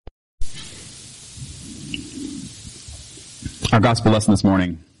Our gospel lesson this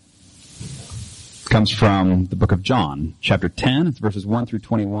morning comes from the book of John, chapter 10, it's verses 1 through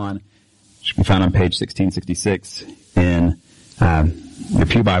 21, which can be found on page 1666 in your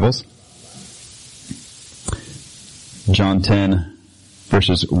pew Bibles. John 10,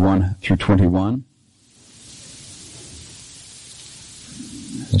 verses 1 through 21.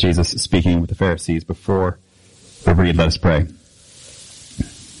 Jesus speaking with the Pharisees before we read. Let us pray.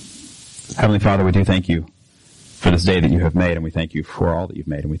 Heavenly Father, we do thank you for this day that you have made, and we thank you for all that you've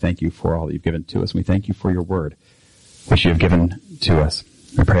made, and we thank you for all that you've given to us, and we thank you for your word, which you have given to us.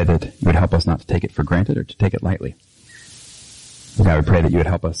 We pray that you would help us not to take it for granted or to take it lightly. God, we pray that you would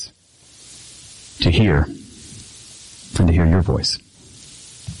help us to hear and to hear your voice.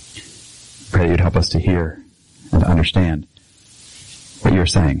 We pray that you'd help us to hear and to understand what you're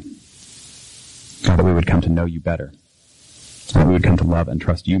saying. God, that we would come to know you better, that we would come to love and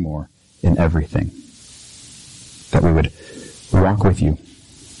trust you more in everything. That we would walk with you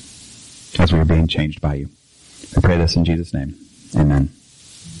as we are being changed by you. I pray this in Jesus' name. Amen.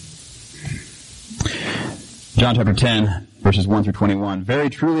 John chapter 10, verses 1 through 21. Very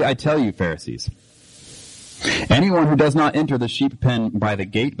truly I tell you, Pharisees, anyone who does not enter the sheep pen by the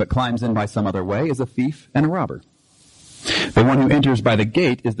gate, but climbs in by some other way, is a thief and a robber. The one who enters by the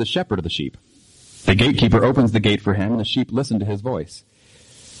gate is the shepherd of the sheep. The gatekeeper opens the gate for him, and the sheep listen to his voice.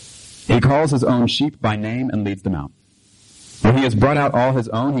 He calls his own sheep by name and leads them out. When he has brought out all his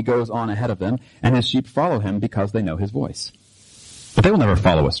own, he goes on ahead of them, and his sheep follow him because they know his voice. But they will never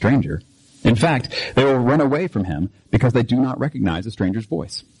follow a stranger. In fact, they will run away from him because they do not recognize a stranger's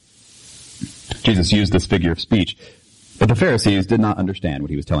voice. Jesus used this figure of speech, but the Pharisees did not understand what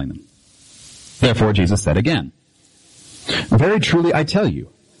he was telling them. Therefore, Jesus said again, very truly I tell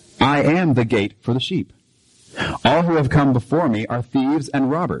you, I am the gate for the sheep. All who have come before me are thieves and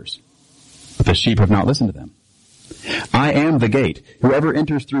robbers, but the sheep have not listened to them. I am the gate. Whoever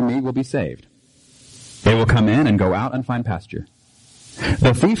enters through me will be saved. They will come in and go out and find pasture.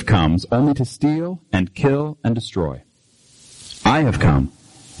 The thief comes only to steal and kill and destroy. I have come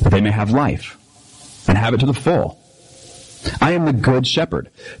that they may have life and have it to the full. I am the good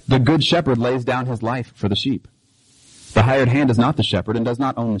shepherd. The good shepherd lays down his life for the sheep. The hired hand is not the shepherd and does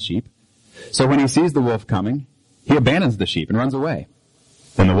not own the sheep. So when he sees the wolf coming, he abandons the sheep and runs away.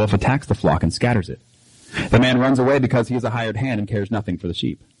 Then the wolf attacks the flock and scatters it. The man runs away because he is a hired hand and cares nothing for the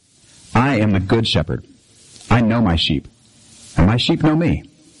sheep. I am the good shepherd. I know my sheep, and my sheep know me,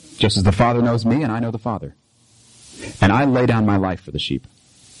 just as the Father knows me and I know the Father. And I lay down my life for the sheep.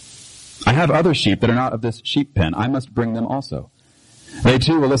 I have other sheep that are not of this sheep pen. I must bring them also. They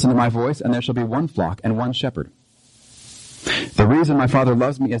too will listen to my voice, and there shall be one flock and one shepherd. The reason my Father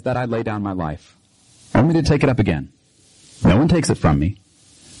loves me is that I lay down my life, only to take it up again. No one takes it from me,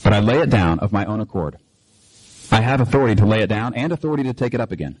 but I lay it down of my own accord. I have authority to lay it down and authority to take it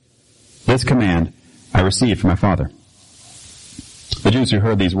up again. This command I received from my Father. The Jews who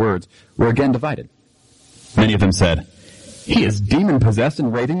heard these words were again divided. Many of them said, he is demon-possessed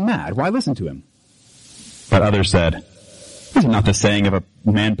and raving mad. Why listen to him? But others said, is it not the saying of a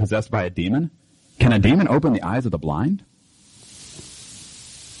man possessed by a demon? Can a demon open the eyes of the blind?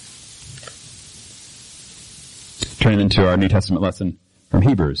 Turning into our New Testament lesson from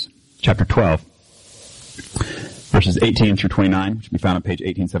Hebrews, chapter 12, verses 18 through 29, which can be found on page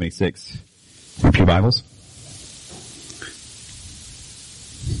 1876 in your pew Bibles.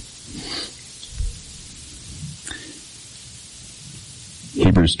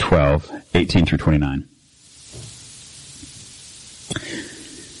 Hebrews 12, 18 through 29.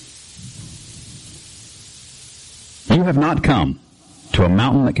 You have not come to a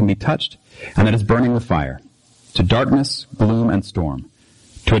mountain that can be touched and that is burning with fire, to darkness, gloom, and storm,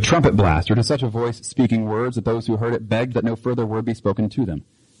 to a trumpet blast, or to such a voice speaking words that those who heard it begged that no further word be spoken to them,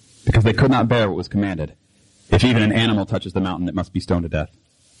 because they could not bear what was commanded. If even an animal touches the mountain, it must be stoned to death.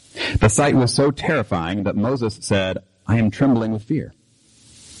 The sight was so terrifying that Moses said, I am trembling with fear.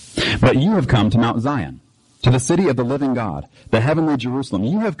 But you have come to Mount Zion, to the city of the living God, the heavenly Jerusalem.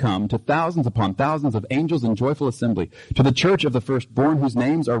 You have come to thousands upon thousands of angels in joyful assembly, to the church of the firstborn whose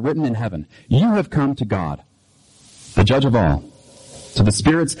names are written in heaven. You have come to God, the judge of all, to the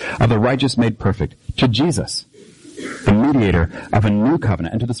spirits of the righteous made perfect, to Jesus, the mediator of a new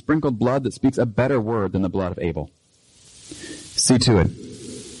covenant, and to the sprinkled blood that speaks a better word than the blood of Abel. See to it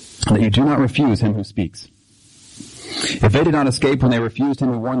that you do not refuse him who speaks. If they did not escape when they refused him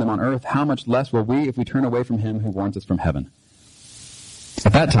who warned them on earth, how much less will we if we turn away from him who warns us from heaven?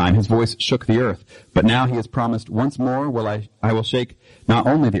 At that time his voice shook the earth, but now he has promised, once more I will shake not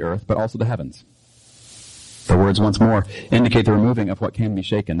only the earth, but also the heavens. The words once more indicate the removing of what can be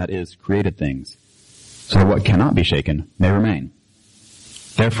shaken, that is, created things. so that what cannot be shaken may remain.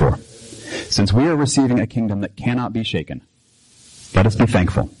 Therefore, since we are receiving a kingdom that cannot be shaken, let us be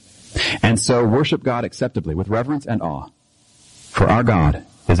thankful, and so worship God acceptably with reverence and awe, for our God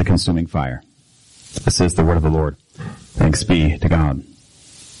is a consuming fire. This is the word of the Lord. Thanks be to God.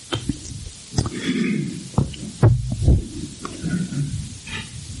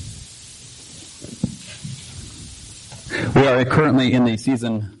 We are currently in the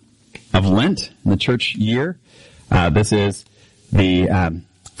season of Lent in the church year. This is the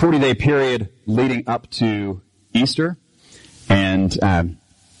 40-day period leading up to Easter, and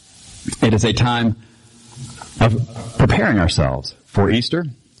it is a time of preparing ourselves for Easter.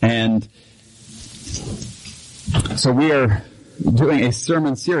 And so we are doing a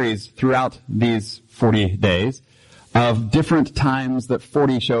sermon series throughout these 40 days of different times that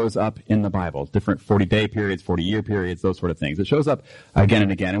 40 shows up in the Bible, different 40-day periods, 40-year periods, those sort of things. It shows up again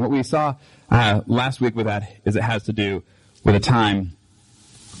and again. And what we saw last week with that is it has to do with a time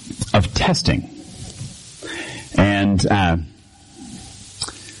of testing. And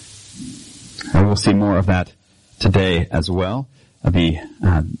we'll see more of that today as well,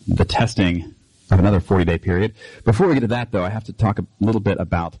 the testing of another 40-day period. Before we get to that, though, I have to talk a little bit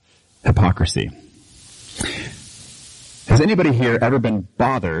about hypocrisy. Has anybody here ever been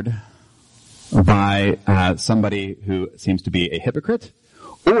bothered by somebody who seems to be a hypocrite?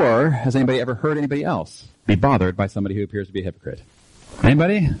 Or has anybody ever heard anybody else be bothered by somebody who appears to be a hypocrite?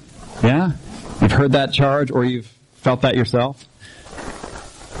 Anybody? Yeah? You've heard that charge or you've felt that yourself?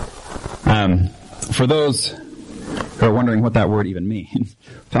 For those who are wondering what that word even means,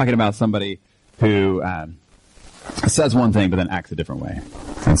 we're talking about somebody who says one thing but then acts a different way.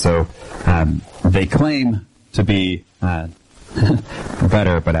 And so they claim to be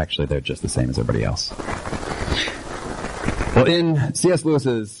better, but actually they're just the same as everybody else. Well, in C.S.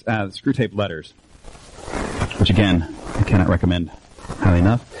 Lewis's Screwtape Letters, which again, I cannot recommend highly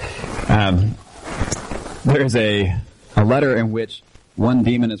enough, there is a letter in which one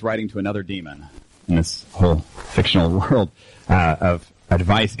demon is writing to another demon in this whole fictional world of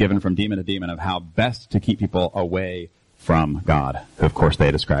advice given from demon to demon of how best to keep people away from God, who of course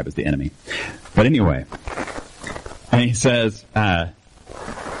they describe as the enemy. But anyway, and he says, I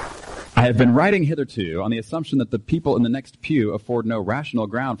have been writing hitherto on the assumption that the people in the next pew afford no rational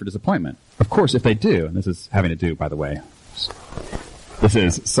ground for disappointment. Of course, if they do, and this is having to do, by the way, this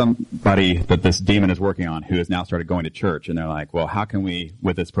is somebody that this demon is working on who has now started going to church, and they're like, well, how can we,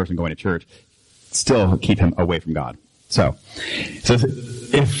 with this person going to church, still keep him away from God? So if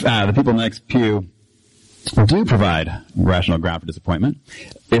the people in the next pew do provide rational ground for disappointment,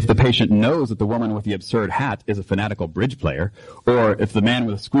 if the patient knows that the woman with the absurd hat is a fanatical bridge player, or if the man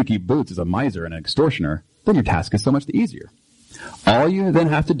with squeaky boots is a miser and an extortioner, then your task is so much the easier. All you then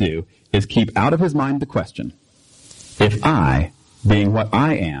have to do is keep out of his mind the question, if I, being what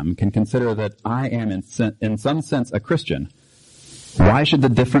I am, can consider that I am in some sense a Christian, why should the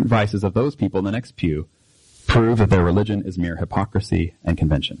different vices of those people in the next pew prove that their religion is mere hypocrisy and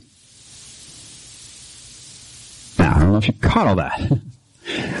convention? Now, I don't know if you caught all that.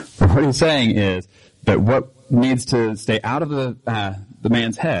 But what he's saying is that what needs to stay out of the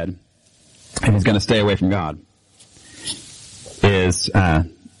man's head, and he's going to stay away from God, is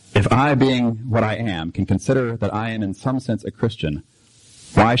if I, being what I am, can consider that I am in some sense a Christian,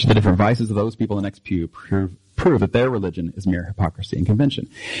 why should the different vices of those people in the next pew prove that their religion is mere hypocrisy and convention?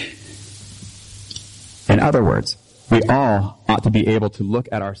 In other words, we all ought to be able to look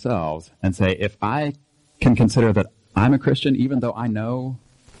at ourselves and say, if I can consider that I'm a Christian even though I know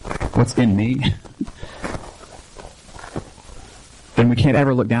what's in me, then we can't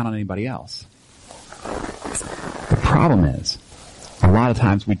ever look down on anybody else. The problem is, a lot of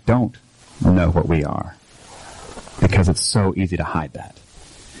times we don't know what we are because it's so easy to hide that.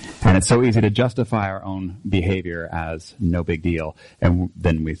 And it's so easy to justify our own behavior as no big deal, and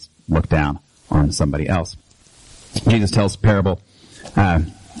then we look down on somebody else. Jesus tells a parable at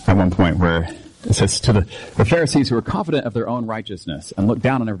one point where it says to the Pharisees who are confident of their own righteousness and look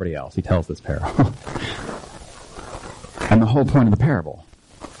down on everybody else, he tells this parable. And the whole point of the parable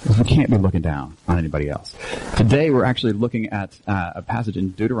is we can't be looking down on anybody else. Today we're actually looking at a passage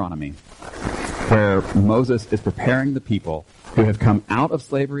in Deuteronomy where Moses is preparing the people who have come out of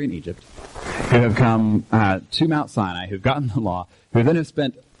slavery in Egypt, who have come to Mount Sinai, who've gotten the law, who then have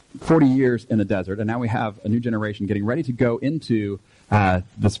spent 40 years in the desert, and now we have a new generation getting ready to go into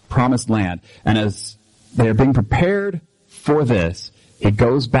this promised land. And as they are being prepared for this, he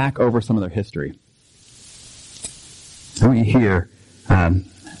goes back over some of their history. And we hear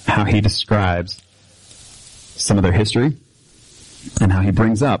how he describes some of their history and how he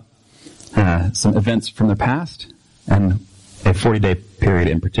brings up some events from the past and a 40-day period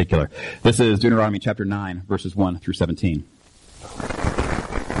in particular. This is Deuteronomy chapter 9, verses 1 through 17.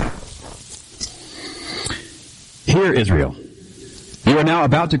 Hear, Israel. You are now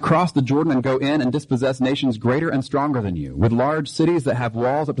about to cross the Jordan and go in and dispossess nations greater and stronger than you, with large cities that have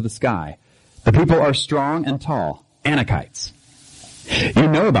walls up to the sky. The people are strong and tall, Anakites. You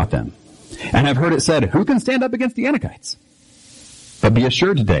know about them, and have heard it said, who can stand up against the Anakites? But be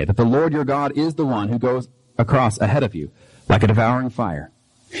assured today that the Lord your God is the one who goes across ahead of you, like a devouring fire.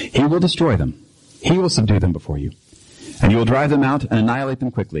 He will destroy them. He will subdue them before you, and you will drive them out and annihilate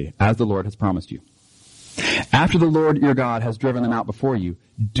them quickly, as the Lord has promised you. After the Lord your God has driven them out before you,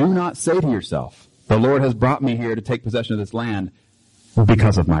 do not say to yourself, the Lord has brought me here to take possession of this land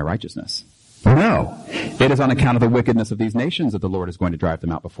because of my righteousness. No, it is on account of the wickedness of these nations that the Lord is going to drive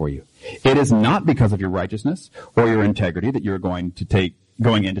them out before you. It is not because of your righteousness or your integrity that you are going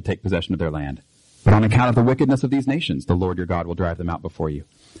in to take possession of their land. But on account of the wickedness of these nations, the Lord your God will drive them out before you,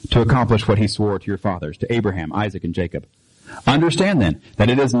 to accomplish what he swore to your fathers, to Abraham, Isaac, and Jacob. Understand then that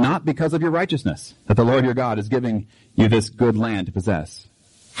it is not because of your righteousness that the Lord your God is giving you this good land to possess.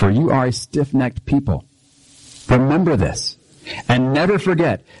 For you are a stiff-necked people. Remember this, and never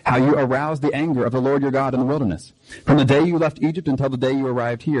forget how you aroused the anger of the Lord your God in the wilderness. From the day you left Egypt until the day you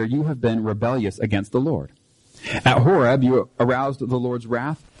arrived here, you have been rebellious against the Lord. At Horeb, you aroused the Lord's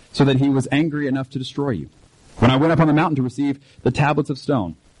wrath so that he was angry enough to destroy you. When I went up on the mountain to receive the tablets of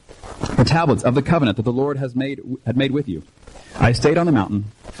stone, the tablets of the covenant that the Lord had made with you, I stayed on the mountain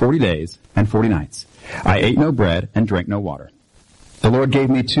 40 days and 40 nights. I ate no bread and drank no water. The Lord gave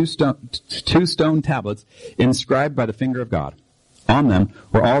me two stone tablets inscribed by the finger of God. On them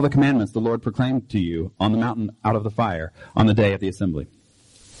were all the commandments the Lord proclaimed to you on the mountain out of the fire on the day of the assembly.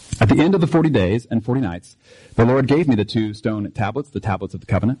 At the end of the 40 days and 40 nights, the Lord gave me the two stone tablets, the tablets of the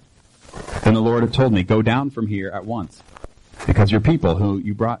covenant. Then the Lord told me, go down from here at once, because your people whom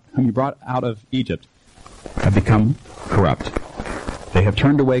you brought out of Egypt have become corrupt. They have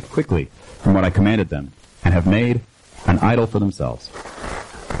turned away quickly from what I commanded them and have made an idol for themselves.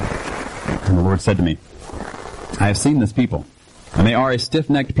 And the Lord said to me, I have seen this people, and they are a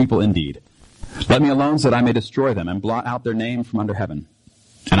stiff-necked people indeed. Let me alone so that I may destroy them and blot out their name from under heaven.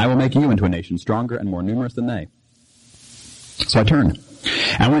 And I will make you into a nation stronger and more numerous than they. So I turned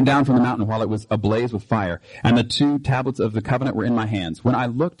and went down from the mountain while it was ablaze with fire, and the two tablets of the covenant were in my hands. When I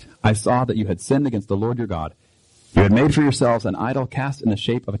looked, I saw that you had sinned against the Lord your God. You had made for yourselves an idol cast in the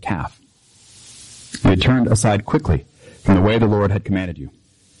shape of a calf. You had turned aside quickly from the way the Lord had commanded you.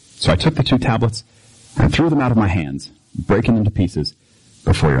 So I took the two tablets and threw them out of my hands, breaking them to pieces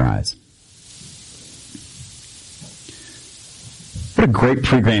before your eyes. What a great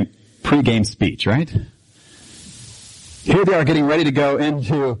pre-game speech, right? Here they are getting ready to go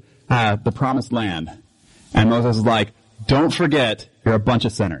into the promised land. And Moses is like, don't forget, you're a bunch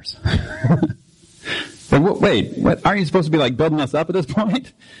of sinners. Wait, aren't you supposed to be like building us up at this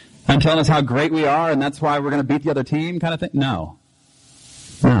point? And telling us how great we are and that's why we're going to beat the other team kind of thing? No.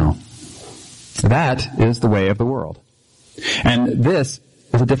 That is the way of the world. And this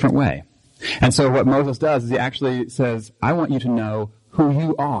is a different way. And so what Moses does is he actually says, I want you to know who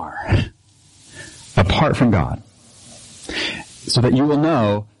you are apart from God, so that you will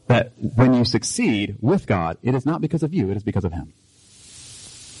know that when you succeed with God, it is not because of you, it is because of him.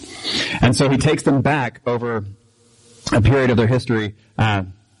 And so he takes them back over a period of their history.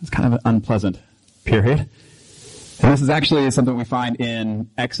 It's kind of an unpleasant period. And this is actually something we find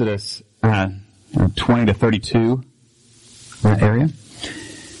in Exodus 20 to 32, that area.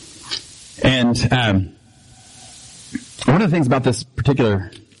 And one of the things about this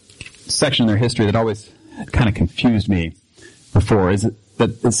particular section in their history that always kind of confused me before is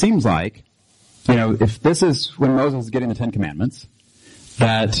that it seems like, if this is when Moses is getting the Ten Commandments,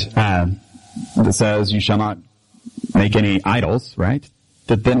 that says you shall not make any idols, right?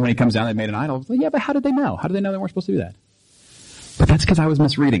 That then when he comes down, they made an idol. It's like, yeah, but how did they know? How did they know they weren't supposed to do that? But that's because I was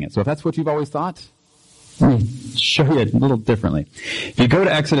misreading it. So if that's what you've always thought, let me show you a little differently. If you go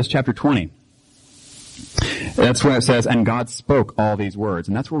to Exodus chapter 20, that's where it says, and God spoke all these words.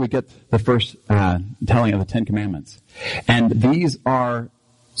 And that's where we get the first telling of the Ten Commandments. And these are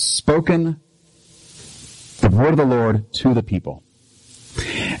spoken, the word of the Lord to the people.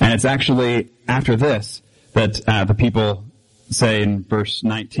 And it's actually after this that the people say in verse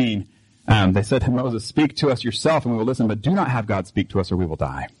 19, they said to Moses, speak to us yourself and we will listen, but do not have God speak to us or we will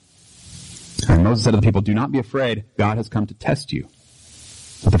die. And Moses said to the people, do not be afraid. God has come to test you.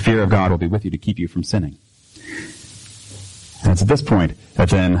 But the fear of God will be with you to keep you from sinning. And it's at this point that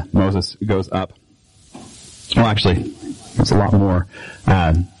then Moses goes up. Well, actually, there's a lot more.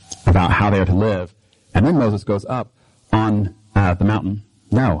 about how they are to live. And then Moses goes up on the mountain.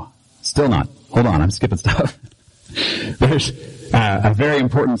 No, still not. Hold on, I'm skipping stuff. There's a very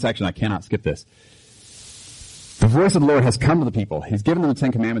important section. I cannot skip this. The voice of the Lord has come to the people. He's given them the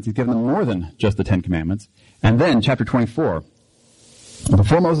 10 Commandments. He's given them more than just the 10 Commandments. And then, chapter 24,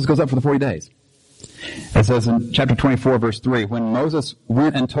 before Moses goes up for the 40 days, it says in chapter 24, verse 3, when Moses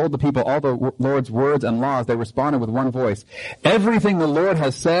went and told the people all the Lord's words and laws, they responded with one voice, everything the Lord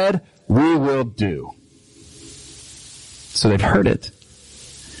has said, we will do. So they've heard it.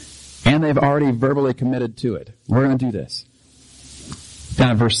 And they've already verbally committed to it. We're going to do this.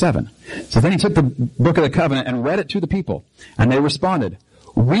 Down at verse 7. So then he took the book of the covenant and read it to the people. And they responded,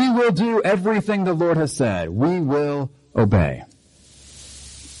 we will do everything the Lord has said. We will obey.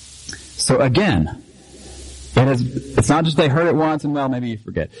 So again, it's not just they heard it once and well, maybe you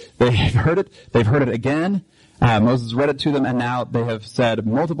forget. They've heard it again. Moses read it to them and now they have said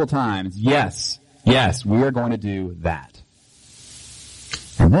multiple times, yes, we are going to do that.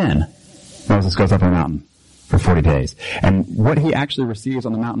 And then Moses goes up on the mountain for 40 days. And what he actually receives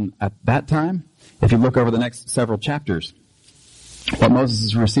on the mountain at that time, if you look over the next several chapters, what Moses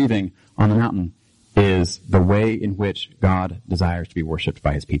is receiving on the mountain is the way in which God desires to be worshipped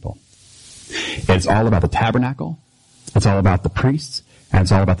by his people. It's all about the tabernacle, it's all about the priests, and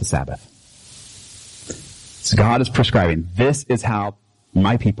it's all about the Sabbath. So God is prescribing, this is how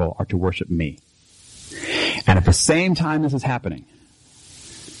my people are to worship me. And at the same time this is happening,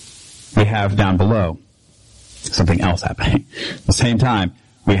 we have down below something else happening. At the same time,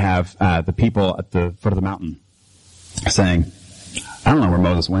 we have the people at the foot of the mountain saying, I don't know where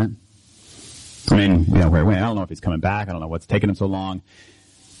Moses went. I mean, where he went. I don't know if he's coming back. I don't know what's taking him so long.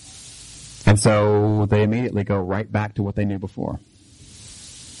 And so they immediately go right back to what they knew before.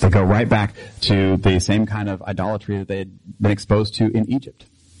 They go right back to the same kind of idolatry that they had been exposed to in Egypt.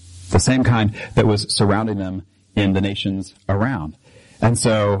 The same kind that was surrounding them in the nations around. And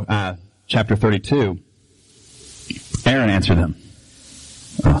so, chapter 32, Aaron answered them.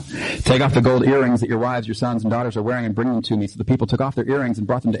 Take off the gold earrings that your wives, your sons, and daughters are wearing and bring them to me. So the people took off their earrings and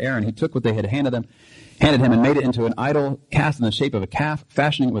brought them to Aaron. He took what they had handed him and made it into an idol cast in the shape of a calf,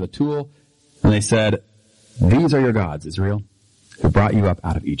 fashioning it with a tool. And they said, these are your gods, Israel, who brought you up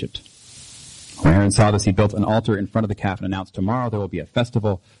out of Egypt. When Aaron saw this, he built an altar in front of the calf and announced, tomorrow there will be a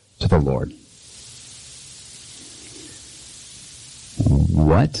festival to the Lord.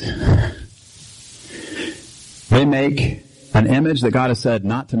 What? They make an image that God has said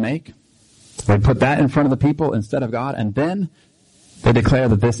not to make. They put that in front of the people instead of God, and then they declare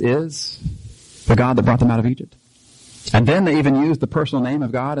that this is the God that brought them out of Egypt. And then they even use the personal name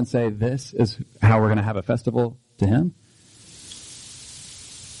of God and say, this is how we're going to have a festival to him.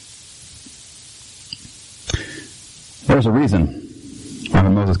 There's a reason why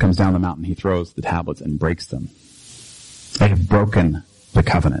when Moses comes down the mountain, he throws the tablets and breaks them. They have broken the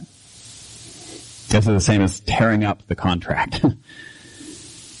covenant. This is the same as tearing up the contract.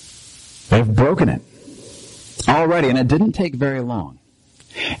 They've broken it already, and it didn't take very long.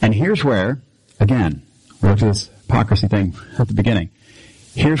 And here's where, again, we looked at this hypocrisy thing at the beginning.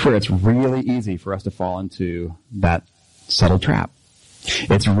 Here's where it's really easy for us to fall into that subtle trap.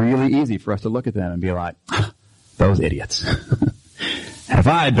 It's really easy for us to look at them and be like, those idiots. If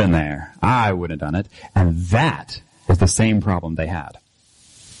I had been there, I would have done it. And that is the same problem they had.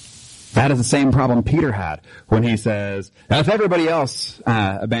 That is the same problem Peter had when he says, if everybody else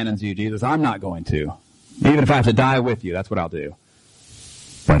abandons you, Jesus, I'm not going to. Even if I have to die with you, that's what I'll do.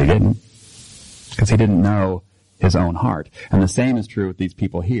 But he didn't. Because he didn't know his own heart. And the same is true with these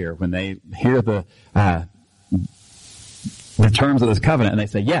people here. When they hear the terms of this covenant and they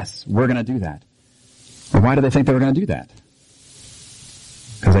say, yes, we're going to do that. Well, why do they think they were going to do that?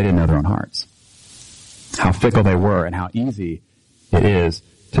 Because they didn't know their own hearts. How fickle they were and how easy it is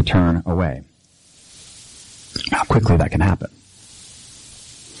to turn away. How quickly that can happen.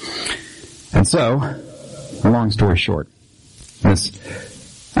 And so, long story short, this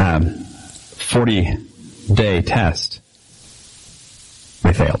 40-day test,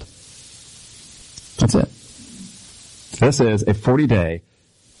 they failed. That's it. This is a 40-day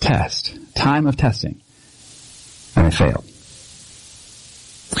test, time of testing, and they failed.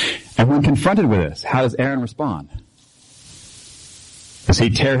 And when confronted with this, how does Aaron respond? Does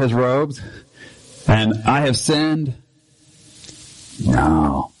he tear his robes and I have sinned?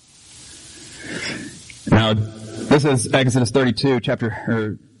 No. Now, this is Exodus 32,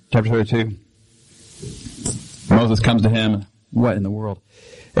 chapter 32. Moses comes to him, what in the world?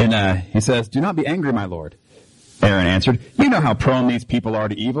 And he says, do not be angry, my Lord. Aaron answered, you know how prone these people are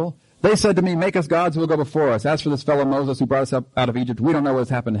to evil. They said to me, make us gods who will go before us. As for this fellow Moses who brought us up out of Egypt, we don't know what has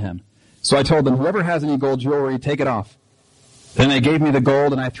happened to him. So I told them, whoever has any gold jewelry, take it off. Then they gave me the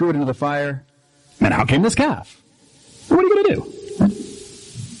gold, and I threw it into the fire. And out came this calf. What are you going to do?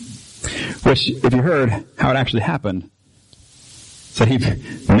 Which, if you heard how it actually happened, so he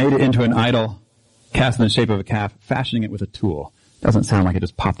made it into an idol, cast in the shape of a calf, fashioning it with a tool. Doesn't sound like it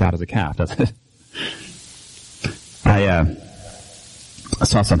just popped out as a calf, does it? I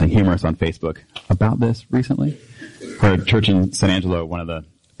saw something humorous on Facebook about this recently, where a church in San Angelo, one of the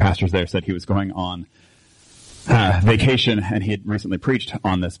pastors there said he was going on vacation, and he had recently preached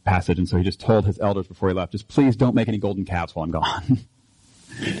on this passage, and so he just told his elders before he left, just please don't make any golden calves while I'm gone.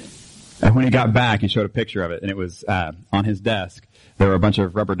 And when he got back, he showed a picture of it, and it was on his desk. There were a bunch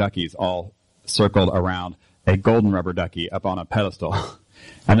of rubber duckies all circled around a golden rubber ducky up on a pedestal.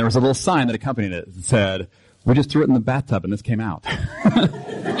 And there was a little sign that accompanied it that said, we just threw it in the bathtub and this came out.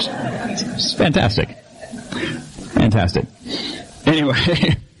 It's fantastic. Fantastic.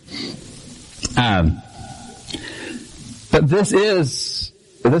 Anyway, but this is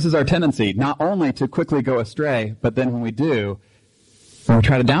our tendency, not only to quickly go astray, but then when we do, we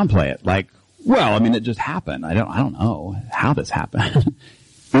try to downplay it. Like, well, I mean, it just happened. I don't know how this happened,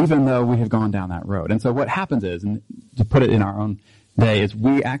 even though we have gone down that road. And so what happens is, and to put it in our own day, is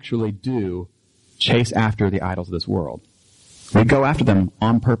we actually do chase after the idols of this world. We go after them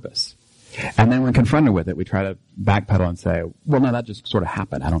on purpose. And then when confronted with it, we try to backpedal and say, well, no, that just sort of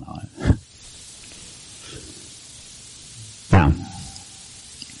happened. I don't know. Now,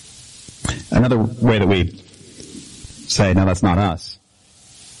 another way that we say, no, that's not us,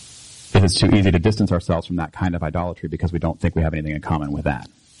 is it's too easy to distance ourselves from that kind of idolatry because we don't think we have anything in common with that.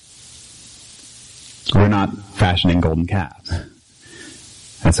 We're not fashioning golden calves.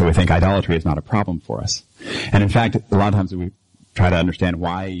 And so we think idolatry is not a problem for us. And in fact, a lot of times we try to understand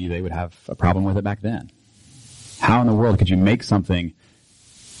why they would have a problem with it back then. How in the world could you make something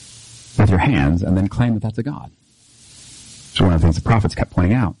with your hands and then claim that that's a god? It's one of the things the prophets kept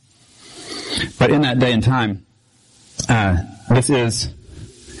pointing out. But in that day and time, this is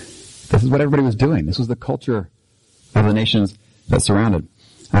what everybody was doing. This was the culture of the nations that surrounded.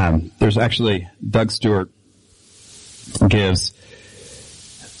 There's actually, Doug Stewart gives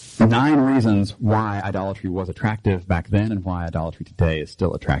 9 reasons why idolatry was attractive back then and why idolatry today is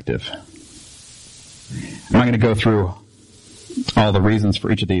still attractive. I'm not going to go through all the reasons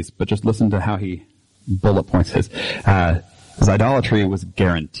for each of these, but just listen to how he bullet points this. His idolatry was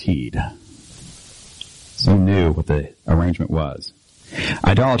guaranteed. So he knew what the arrangement was.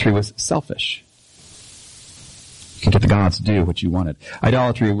 Idolatry was selfish. You could get the gods to do what you wanted.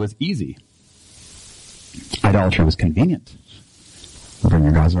 Idolatry was easy. Idolatry was convenient. You bring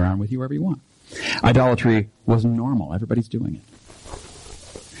your gods around with you wherever you want. Idolatry was normal. Everybody's doing it.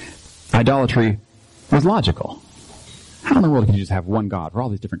 Idolatry was logical. How in the world can you just have one God for all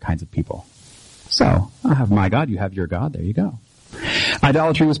these different kinds of people? So, I have my God, you have your God, there you go.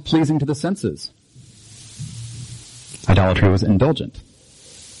 Idolatry was pleasing to the senses. Idolatry was indulgent.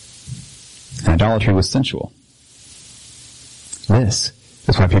 And idolatry was sensual. This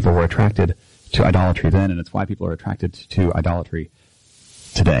is why people were attracted to idolatry then, and it's why people are attracted to idolatry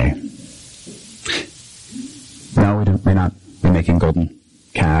today. No, we may not be making golden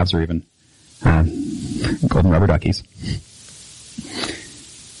calves or even golden rubber duckies.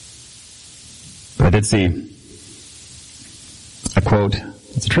 But I did see a quote.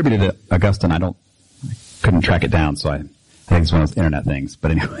 It's attributed to Augustine. I couldn't track it down, so I think it's one of those internet things.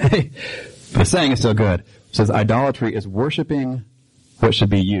 But anyway, the saying is still good. It says, idolatry is worshiping what should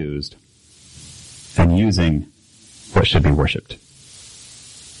be used and using what should be worshipped.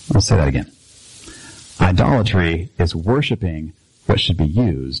 I'll say that again. Idolatry is worshiping what should be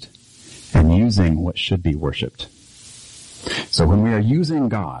used and using what should be worshipped. So when we are using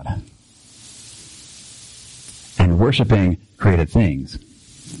God and worshiping created things,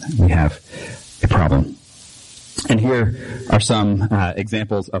 we have a problem. And here are some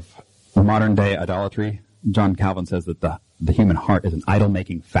examples of modern day idolatry. John Calvin says that the human heart is an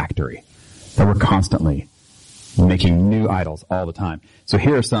idol-making factory, that we're constantly making new idols all the time. So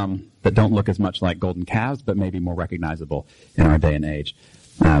here are some that don't look as much like golden calves, but maybe more recognizable in our day and age.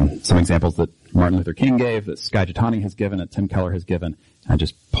 Some examples that Martin Luther King gave, that Skye Jethani has given, that Tim Keller has given. I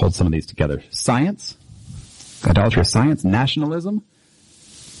just pulled some of these together. Science, idolatry of science, nationalism,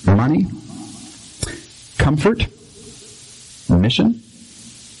 money, comfort, mission,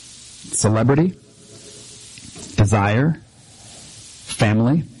 celebrity, desire,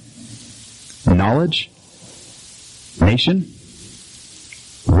 family, knowledge, nation,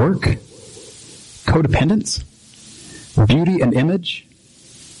 work, codependence, beauty and image,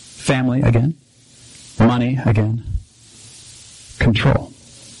 family again, money again, control.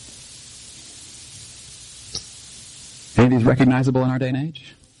 Any of these recognizable in our day and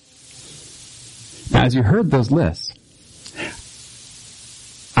age? Now, as you heard those lists,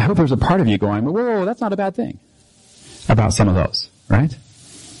 I hope there's a part of you going, whoa, that's not a bad thing about some of those, right?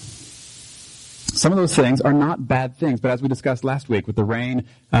 Some of those things are not bad things, but as we discussed last week with the rain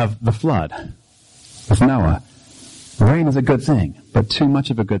of the flood, with Noah, rain is a good thing, but too much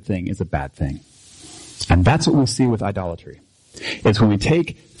of a good thing is a bad thing. And that's what we see with idolatry. It's when we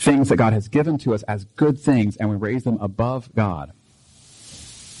take things that God has given to us as good things and we raise them above God.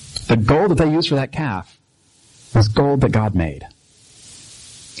 The gold that they used for that calf was gold that God made.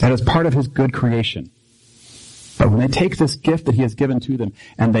 That is part of his good creation. But when they take this gift that he has given to them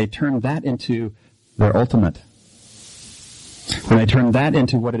and they turn that into their ultimate, when they turn that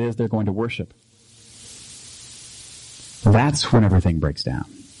into what it is they're going to worship, that's when everything breaks down.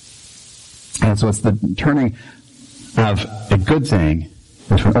 And so it's the turning of a good thing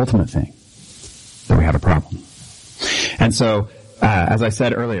into an ultimate thing that we have a problem. And so, as I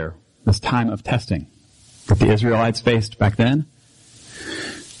said earlier, this time of testing that the Israelites faced back then,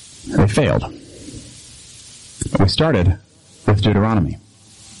 they failed. But we started with Deuteronomy,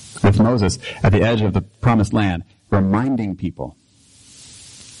 with Moses at the edge of the promised land, reminding people,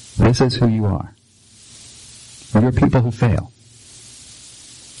 this is who you are. We are people who fail.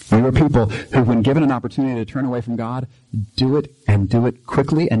 We are people who, when given an opportunity to turn away from God, do it and do it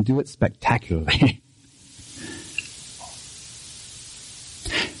quickly and do it spectacularly.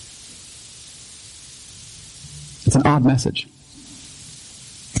 It's an odd message,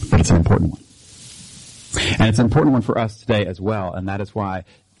 but it's an important one. And it's an important one for us today as well, and that is why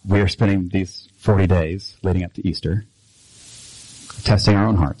we are spending these 40 days leading up to Easter testing our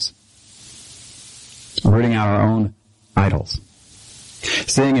own hearts, rooting out our own idols,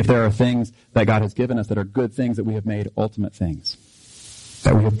 seeing if there are things that God has given us that are good things that we have made ultimate things,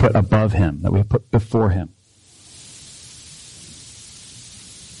 that we have put above him, that we have put before him.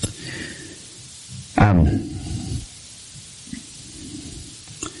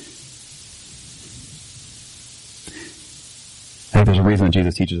 I think there's a reason that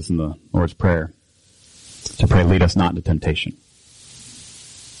Jesus teaches us in the Lord's Prayer to pray, lead us not into temptation,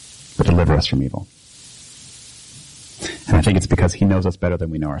 but deliver us from evil. And I think it's because he knows us better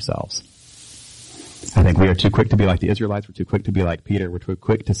than we know ourselves. I think we are too quick to be like the Israelites. We're too quick to be like Peter. We're too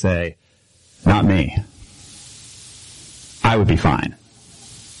quick to say, not me. I would be fine.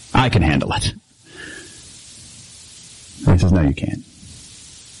 I can handle it. And he says, no, you can't.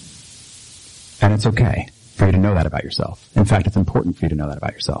 And it's okay for you to know that about yourself. In fact, it's important for you to know that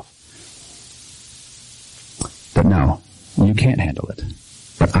about yourself. But no, you can't handle it.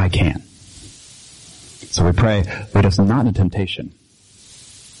 But I can. So we pray, lead us not into temptation,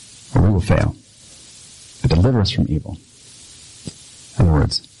 or we will fail. But deliver us from evil. In other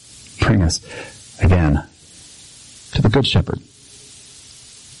words, bring us again to the Good Shepherd.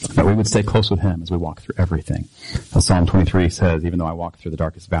 That we would stay close with him as we walk through everything. As Psalm 23 says, even though I walk through the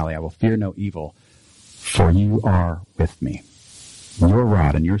darkest valley, I will fear no evil, for you are with me. Your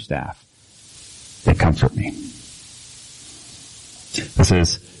rod and your staff, they comfort me. This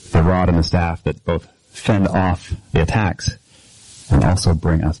is the rod and the staff that both fend off the attacks and also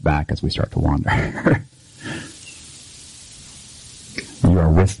bring us back as we start to wander. You are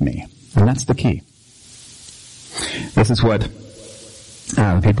with me. And that's the key. This is what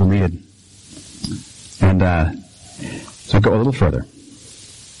the people needed. And so go a little further.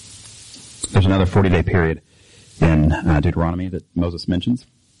 There's another 40-day period in Deuteronomy that Moses mentions.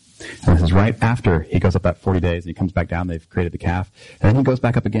 And this is right after he goes up that 40 days and he comes back down. They've created the calf. And then he goes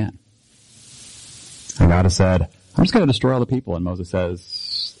back up again. And God has said, I'm just going to destroy all the people. And Moses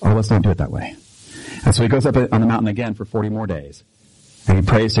says, oh, let's not do it that way. And so he goes up on the mountain again for 40 more days. And he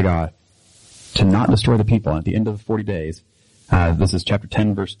prays to God to not destroy the people. And at the end of the 40 days, this is chapter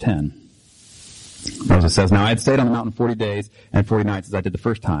 10, verse 10. Moses says, now I had stayed on the mountain 40 days and 40 nights as I did the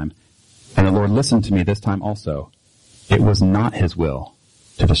first time. And the Lord listened to me this time also. It was not his will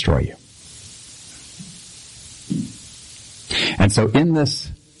to destroy you. And so in this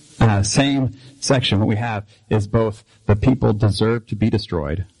same section, what we have is both the people deserve to be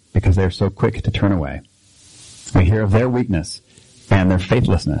destroyed because they're so quick to turn away. We hear of their weakness and their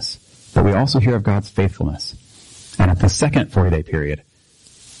faithlessness, but we also hear of God's faithfulness. And at the second 40-day period,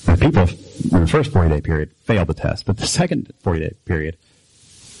 the people in the first 40-day period failed the test, but the second 40-day period,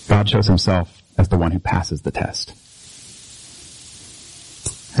 God shows himself as the one who passes the test.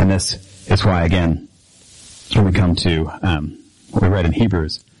 And this is why, again, when we come to what we read in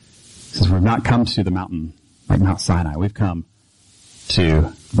Hebrews, it says we've not come to the mountain like Mount Sinai. We've come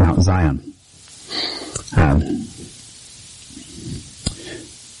to Mount Zion,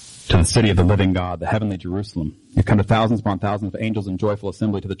 to the city of the living God, the heavenly Jerusalem. You've come to thousands upon thousands of angels in joyful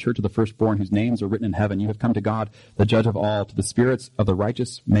assembly, to the church of the firstborn whose names are written in heaven. You have come to God, the judge of all, to the spirits of the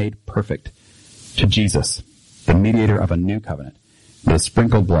righteous made perfect, to Jesus, the mediator of a new covenant, the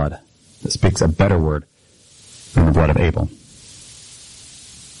sprinkled blood that speaks a better word than the blood of Abel.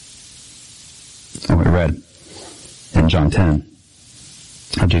 And we read in John 10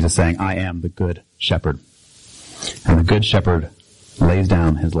 of Jesus saying, I am the good shepherd. And the good shepherd lays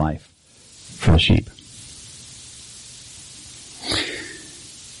down his life for the sheep.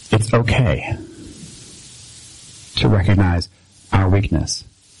 It's okay to recognize our weakness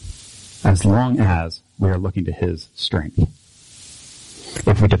as long as we are looking to his strength.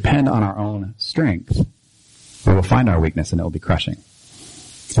 If we depend on our own strength, we will find our weakness and it will be crushing.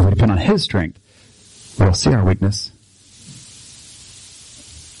 If we depend on his strength, we will see our weakness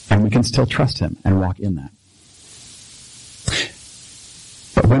and we can still trust him and walk in that.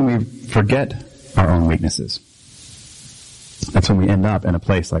 But when we forget our own weaknesses, that's when we end up in a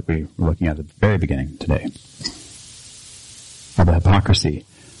place like we were looking at the very beginning today, of the hypocrisy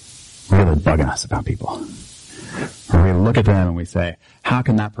really bugging us about people. Where we look at them and we say, how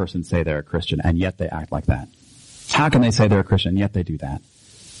can that person say they're a Christian and yet they act like that? How can they say they're a Christian and yet they do that?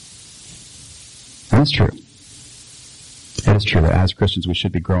 And it's true. It is true that as Christians we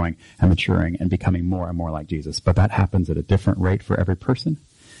should be growing and maturing and becoming more and more like Jesus. But that happens at a different rate for every person.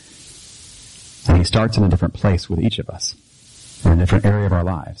 And he starts in a different place with each of us, in a different area of our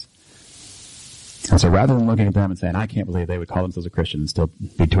lives. And so rather than looking at them and saying, I can't believe they would call themselves a Christian and still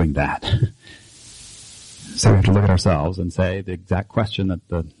be doing that. So we have to look at ourselves and say the exact question that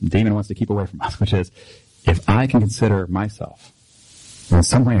the demon wants to keep away from us, which is, if I can consider myself in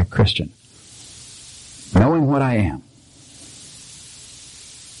some way a Christian, knowing what I am,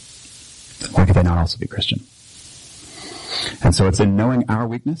 why could they not also be Christian? And so it's in knowing our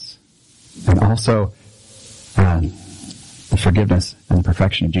weakness and also the forgiveness and the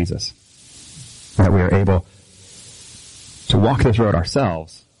perfection of Jesus that we are able to walk this road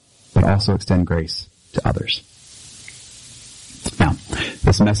ourselves, but also extend grace to others. Now,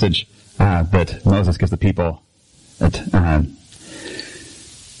 this message that Moses gives the people at the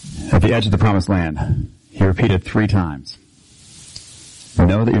edge of the promised land, he repeated 3 times.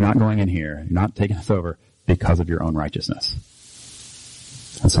 Know that you're not going in here, you're not taking us over because of your own righteousness.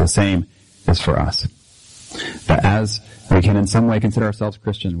 And so the same is for us. That as we can in some way consider ourselves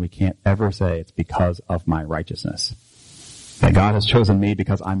Christian, we can't ever say it's because of my righteousness. That God has chosen me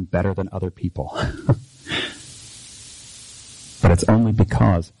because I'm better than other people. But it's only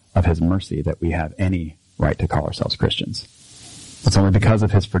because of his mercy that we have any right to call ourselves Christians. It's only because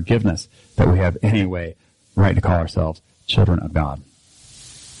of his forgiveness that we have any right to call ourselves children of God.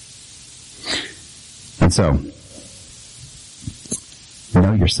 And so,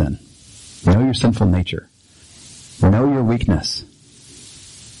 know your sin. Know your sinful nature. Know your weakness.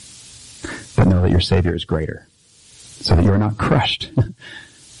 But know that your Savior is greater, so that you are not crushed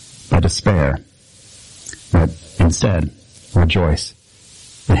by despair, but instead rejoice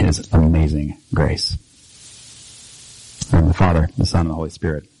in his amazing grace. In the name of the Father, the Son, and the Holy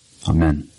Spirit. Amen.